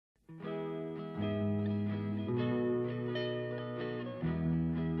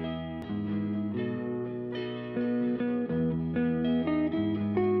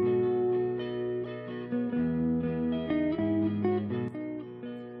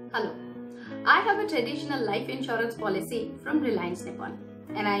Hello, I have a traditional life insurance policy from Reliance Nippon,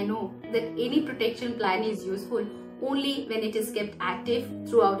 and I know that any protection plan is useful only when it is kept active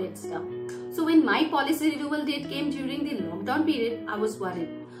throughout its term. So when my policy renewal date came during the lockdown period, I was worried.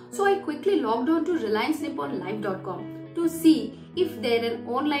 So I quickly logged on to reliancenipponlife.com to see if there an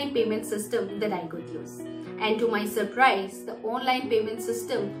online payment system that I could use. And to my surprise, the online payment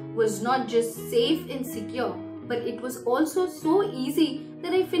system was not just safe and secure, but it was also so easy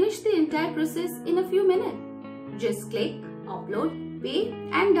that I finished the entire process in a few minutes. Just click, upload, pay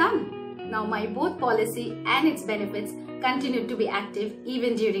and done. Now my both policy and its benefits continued to be active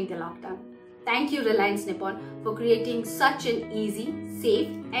even during the lockdown. Thank you Reliance Nippon for creating such an easy, safe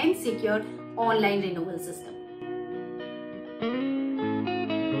and secure online renewal system.